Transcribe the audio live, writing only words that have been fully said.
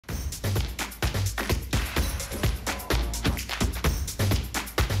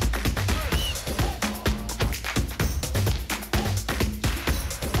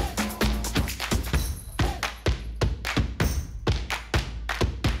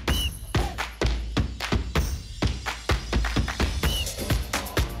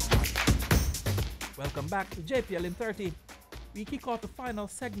Welcome back to JPL in 30. We kick off the final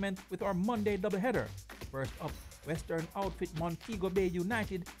segment with our Monday doubleheader. First up, Western outfit Montego Bay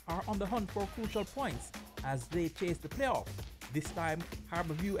United are on the hunt for crucial points as they chase the playoffs. This time,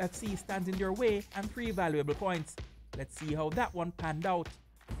 Harborview FC stands in their way and 3 valuable points. Let's see how that one panned out.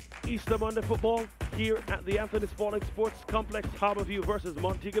 Easter Monday football here at the Anthony Spalding Sports Complex, Harborview versus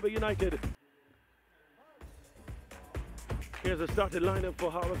Montego Bay United. Here's a starting lineup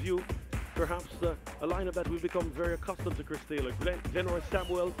for Harborview. Perhaps a lineup that we've become very accustomed to, Chris Taylor. Glenroy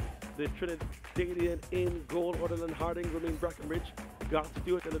Samuel, the Trinidadian in goal. Other than Harding, remain Brackenridge. Garth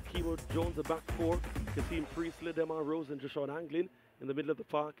Stewart and Akimo Jones, the back 4. Kasim Priestley, Demar Rose and Joshua Anglin in the middle of the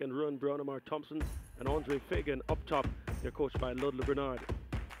park. And Ruan Brown, Amar Thompson and Andre Fagan up top. They're coached by Ludlow Bernard.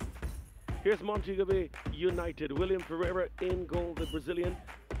 Here's Montego Bay United. William Ferreira in goal, the Brazilian.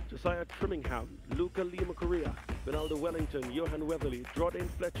 Josiah Trimmingham, Luca Lima Correa, Benaldo Wellington, Johan Weatherly, Jordan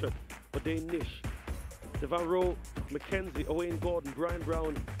Fletcher, O'Dane Nish, Devarro McKenzie, Owain Gordon, Brian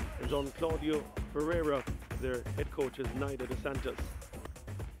Brown, and John Claudio Ferreira. Their head coach is Naida De Santos.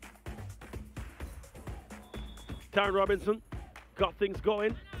 Taryn Robinson got things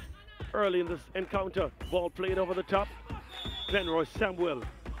going early in this encounter. Ball played over the top. Glenroy Samuel,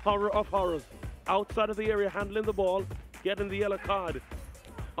 horror of horrors, outside of the area, handling the ball, getting the yellow card.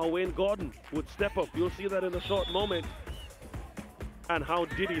 Owain Gordon would step up. You'll see that in a short moment. And how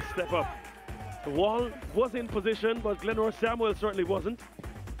did he step up? The wall was in position, but Glenroy Samuel certainly wasn't.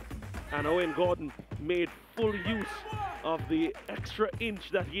 And Owain Gordon made full use of the extra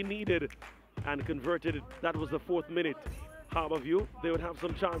inch that he needed and converted it. That was the 4th minute. Harborview, they would have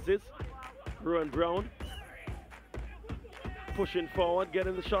some chances. Ruan Brown pushing forward,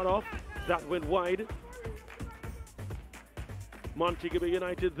 getting the shot off. That went wide. Montego Bay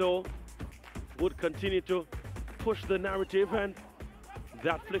United, though, would continue to push the narrative, and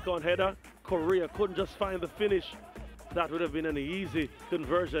that flick-on header, Correa couldn't just find the finish. That would have been an easy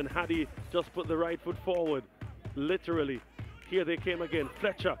conversion had he just put the right foot forward. Literally. Here they came again.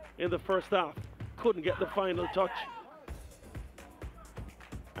 Fletcher in the first half couldn't get the final touch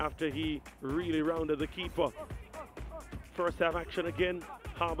after he really rounded the keeper. First half action again.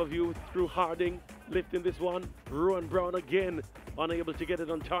 Harborview through Harding, lifting this one. Ruan Brown again, unable to get it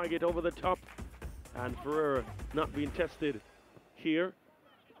on target over the top. And Ferreira not being tested here.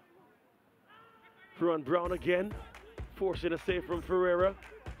 Ruan Brown again, forcing a save from Ferreira.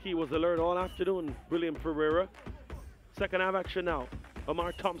 He was alert all afternoon, William Ferreira. Second half action now.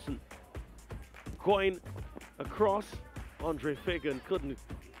 Amar Thompson going across. Andre Fagan couldn't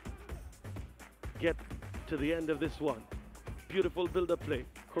get to the end of this one. Beautiful build-up play.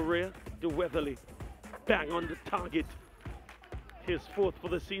 Correa to Weatherly. Bang on the target. His 4th for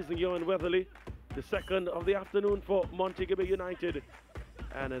the season, Johan Weatherly. The 2nd of the afternoon for Montego Bay United.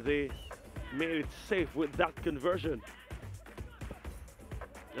 And they made it safe with that conversion.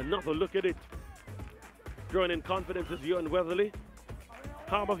 Another look at it. Growing in confidence is Johan Weatherly.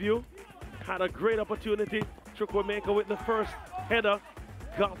 Harborview had a great opportunity. Chukwemeka with the first header.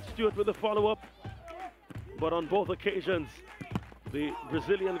 Garth Stewart with the follow-up. But on both occasions, the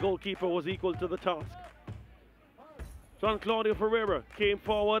Brazilian goalkeeper was equal to the task. John Claudio Ferreira came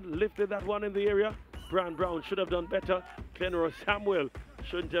forward, lifted that one in the area. Brian Brown should have done better. Glenroy Samuel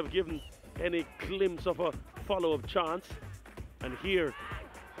shouldn't have given any glimpse of a follow-up chance. And here,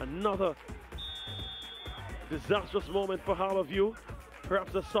 another disastrous moment for Harborview.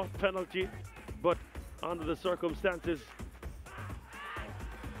 Perhaps a soft penalty, but under the circumstances,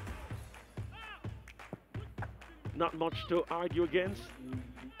 not much to argue against.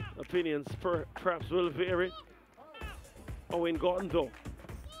 Opinions perhaps will vary. Owain Gordon, though,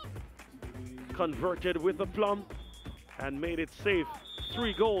 converted with a plum and made it safe.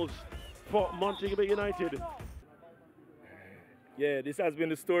 3 goals for Montego Bay United. Yeah, this has been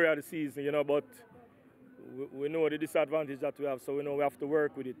the story of the season, you know, but we know the disadvantage that we have, so we know we have to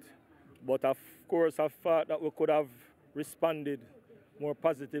work with it. But of course, I thought that we could have responded more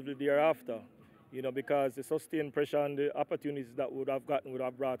positively thereafter, you know, because the sustained pressure and the opportunities that we would have gotten would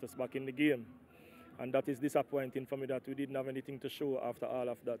have brought us back in the game. And that is disappointing for me that we didn't have anything to show after all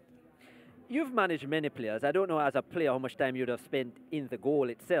of that. You've managed many players. I don't know as a player how much time you'd have spent in the goal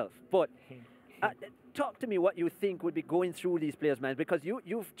itself, but talk to me what you think would be going through these players' minds, because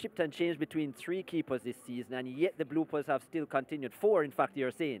you've chipped and changed between 3 keepers this season, and yet the bloopers have still continued. 4, in fact,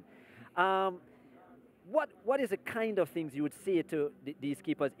 you're saying. What is the kind of things you would say to these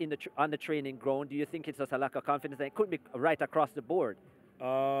keepers on the training ground? Do you think it's just a lack of confidence? And it could be right across the board.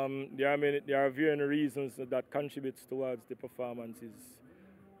 There are varying reasons that contributes towards the performances.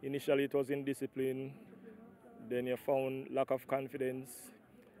 Initially, it was indiscipline. Then you found lack of confidence.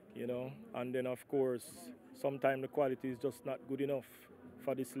 you know. And then, of course, sometimes the quality is just not good enough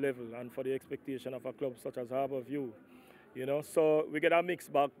for this level and for the expectation of a club such as Harbourview, you know. So we get a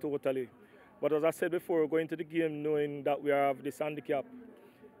mixed bag totally. But as I said before, going to the game knowing that we have this handicap.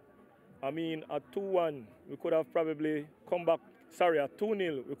 I mean, at 2-1, we could have probably come back, sorry, at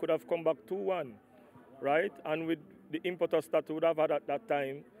 2-0, we could have come back 2-1, right? And with the impetus that we would have had at that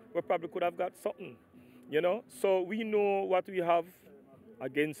time, we probably could have got something, you know? So we know what we have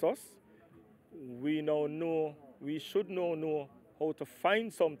against us. We now know, we should now know how to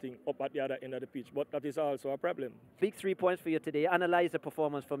find something up at the other end of the pitch, but that is also a problem. Big 3 points for you today. Analyze the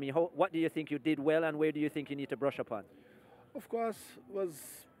performance for me. What do you think you did well, and where do you think you need to brush upon? Of course, it was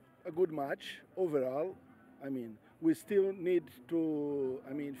a good match overall. I mean, we still need to,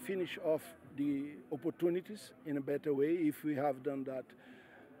 finish off the opportunities in a better way. If we have done that,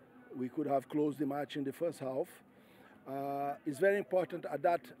 we could have closed the match in the first half. It's very important at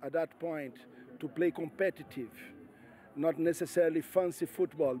that point to play competitive, not necessarily fancy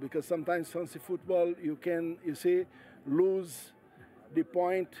football, because sometimes fancy football you can, lose the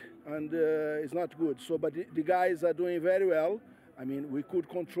point and it's not good. So, but the guys are doing very well. I mean, we could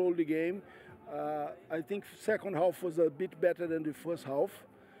control the game. I think second half was a bit better than the first half,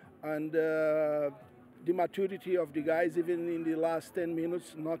 and the maturity of the guys, even in the last 10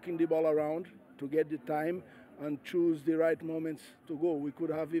 minutes, knocking the ball around to get the time and choose the right moments to go. We could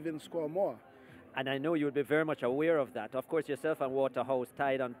have even scored more. And I know you would be very much aware of that. Of course, yourself and Waterhouse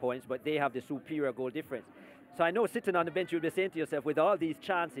tied on points, but they have the superior goal difference. So I know sitting on the bench, you'll be saying to yourself, with all these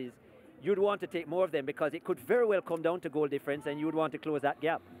chances, you'd want to take more of them, because it could very well come down to goal difference and you'd want to close that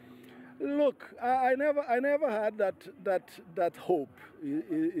gap. Look, I never had that hope.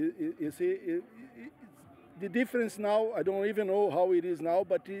 You see, the difference now, I don't even know how it is now,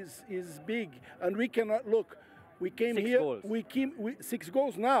 but is big. And we cannot, look, we came Six here, goals. we 6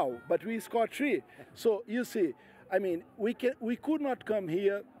 goals now, but we scored 3. So you see, I mean, we could not come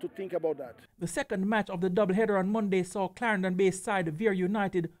here to think about that. The second match of the doubleheader on Monday saw Clarendon-based side Veer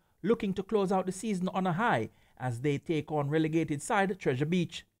United looking to close out the season on a high as they take on relegated side Treasure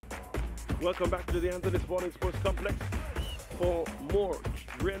Beach. Welcome back to the Anthony Sporting Sports Complex for more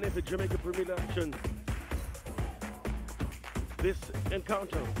Renegade Jamaica Premier League action. This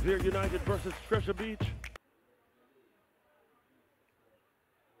encounter, Veer United versus Treasure Beach.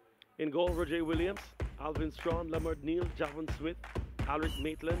 In goal, Roger Williams, Alvin Strawn, Lamard Neal, Javon Smith, Alric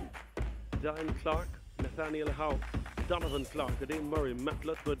Maitland, Diane Clark, Nathaniel Howe, Donovan Clark, Adane Murray, Matt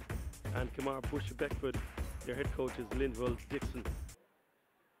Lutwood, and Kamar Bush-Beckford. Their head coach is Linville Dixon.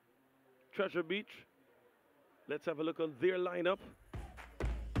 Treasure Beach, let's have a look on their lineup.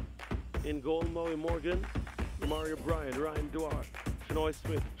 In goal, Moe Morgan, Mario Bryan, Ryan Duarte, Shanoy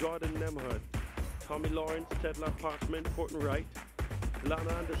Smith, Jordan Nemhard, Tommy Lawrence, Tedlar Parchment, Fortin Wright,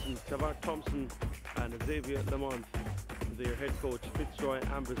 Lana Anderson, Tavar Thompson, and Xavier Lamont. Their head coach, Fitzroy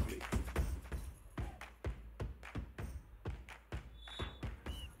Ambersley.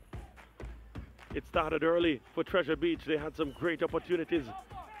 It started early for Treasure Beach. They had some great opportunities.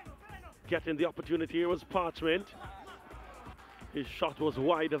 Getting the opportunity here was Parchment. His shot was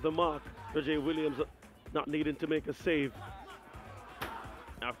wide of the mark. Roger Williams not needing to make a save.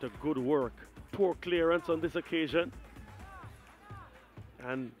 After good work. Poor clearance on this occasion.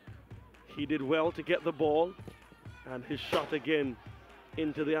 And he did well to get the ball. And his shot again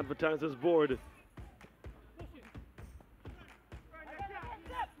into the advertiser's board.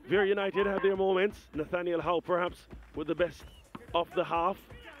 Veer United had their moments. Nathaniel Howe perhaps with the best of the half.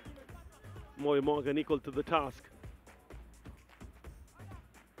 Moy Morgan equal to the task.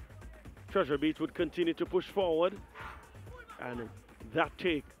 Treasure Beach would continue to push forward. And that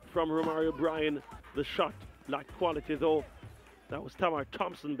take from Romario Bryan, the shot lacked quality though. That was Tamar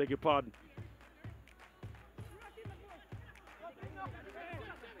Thompson, beg your pardon.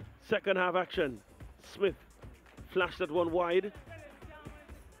 Second half action. Smith flashed that one wide.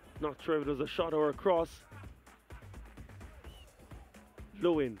 Not sure if it was a shot or a cross.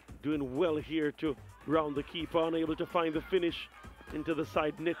 Lewin doing well here to round the keeper, unable to find the finish into the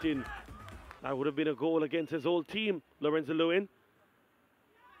side netting. That would have been a goal against his old team, Lorenzo Lewin.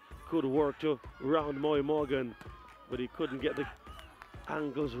 Good work to round Moy Morgan, but he couldn't get the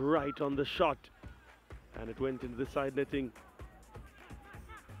angles right on the shot. And it went into the side netting.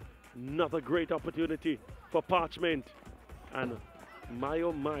 Another great opportunity for Parchment. And my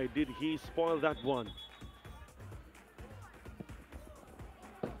oh my, did he spoil that one.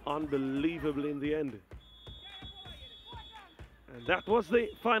 Unbelievable in the end. And that was the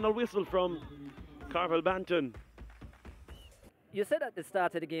final whistle from Carvel Banton. You said at the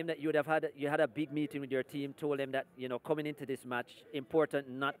start of the game that you had a big meeting with your team, told them that, you know, coming into this match, important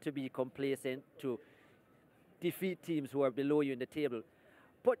not to be complacent, to defeat teams who are below you in the table.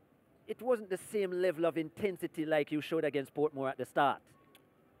 But it wasn't the same level of intensity like you showed against Portmore at the start.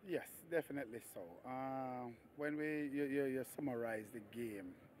 Yes, definitely so. When you summarize the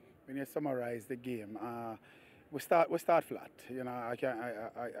game, we start flat. You know, I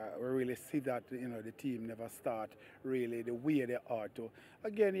really see that, you know, the team never start really the way they are to.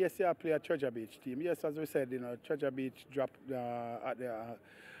 Again, yes, you play a Treasure Beach team. Yes, as we said, you know, Treasure Beach dropped at the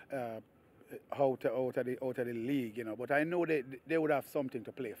out of the league, you know. But I know they would have something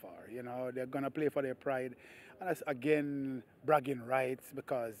to play for. You know, they're gonna play for their pride. And that's, again, bragging rights,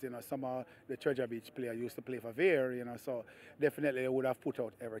 because, you know, some of the Treasure Beach players used to play for Veer, you know, so definitely they would have put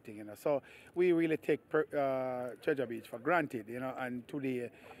out everything, you know. So we really take Treasure Beach for granted, you know, and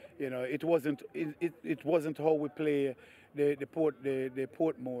today, you know, it wasn't how we play the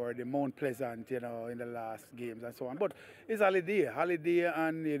Portmore, the Mount Pleasant, you know, in the last games and so on. But it's holiday,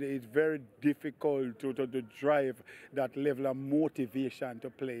 and it's very difficult to drive that level of motivation to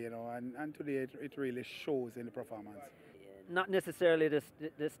play, you know, and today it really shows in the performance. Not necessarily the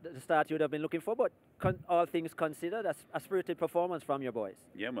start you would have been looking for, but all things considered, a spirited performance from your boys.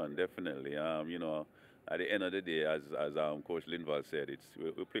 Yeah, man, definitely. You know, at the end of the day, as Coach Lindvall said,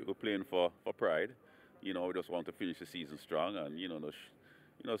 we're playing for pride. You know, we just want to finish the season strong, and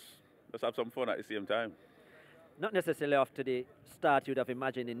let's have some fun at the same time. Not necessarily after the start you'd have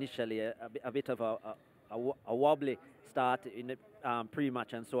imagined initially, a bit of a wobbly start in the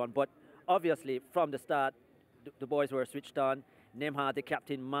pre-match and so on. But obviously, from the start, the boys were switched on. Nemhard, the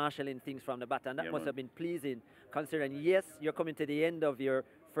captain, marshalling things from the bat, and that must have been pleasing, considering, yes, you're coming to the end of your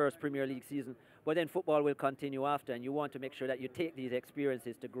first Premier League season, but then football will continue after, and you want to make sure that you take these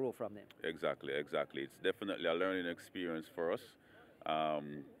experiences to grow from them. Exactly. It's definitely a learning experience for us.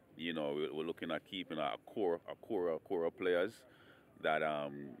 You know, we're looking at keeping a core of players that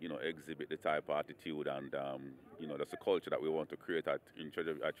exhibit the type of attitude and that's the culture that we want to create at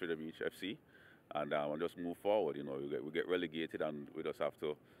Treasure Beach FC, and just move forward. You know, we get relegated, and we just have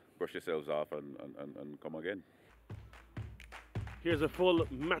to brush ourselves off and come again. Here's a full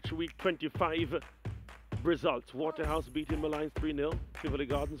match week 25 results. Waterhouse beating Malines 3-0. Tivoli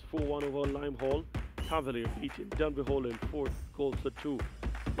Gardens 4-1 over Lime Hall. Cavalier beating Dunbeholden 4 goals to 2.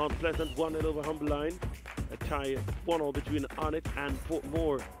 Mount Pleasant 1-0 over Humberline. A tie 1-0 between Arnett and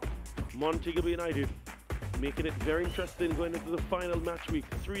Portmore. Montego Bay United making it very interesting going into the final match week.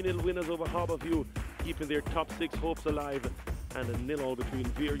 3-0 winners over Harbourview, keeping their top 6 hopes alive. And a 0-0 between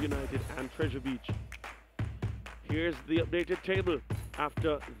Veer United and Treasure Beach. Here's the updated table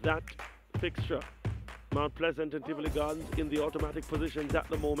after that fixture. Mount Pleasant and Tivoli Gardens in the automatic positions at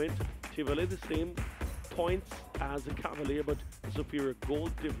the moment. Tivoli the same points as the Cavalier, but a superior goal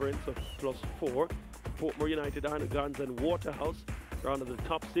difference of +4. Portmore United, Arnett Gardens and Waterhouse are under the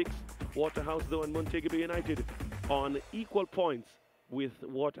top 6. Waterhouse though and Montego Bay United on equal points, with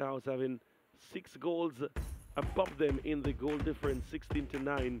Waterhouse having 6 goals above them in the goal difference,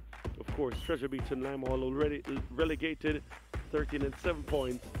 16-9. Of course, Treasure Beach and Lime Hall already relegated, 13 and 7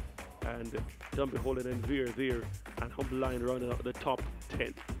 points, and Dunbeholden and Veer there, and Humberline running out the top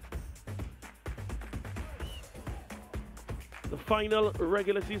 10. The final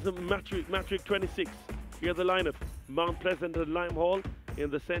regular season match week 26. Here's the lineup: Mount Pleasant and Lime Hall in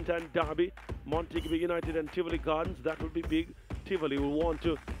the St. Anne Derby. Montego Bay United and Tivoli Gardens. That will be big. Tivoli will want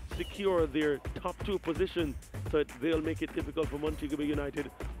to secure their top 2 positions, so they'll make it difficult for Montego Bay United,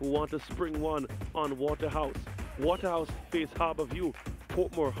 who want to spring one on Waterhouse. Waterhouse face Harbourview,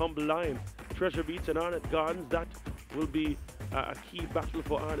 Portmore, Humberline, Treasure Beach and Arnett Gardens. That will be a key battle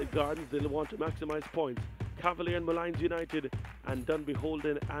for Arnett Gardens. They'll want to maximize points. Cavalier and Malines United and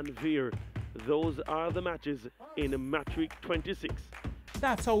Dunbeholden and Veer. Those are the matches in match week 26.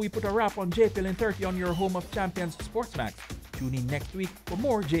 That's how we put a wrap on JPL in 30 on your home of champions SportsMax. Tune in next week for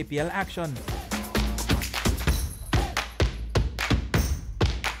more JPL action.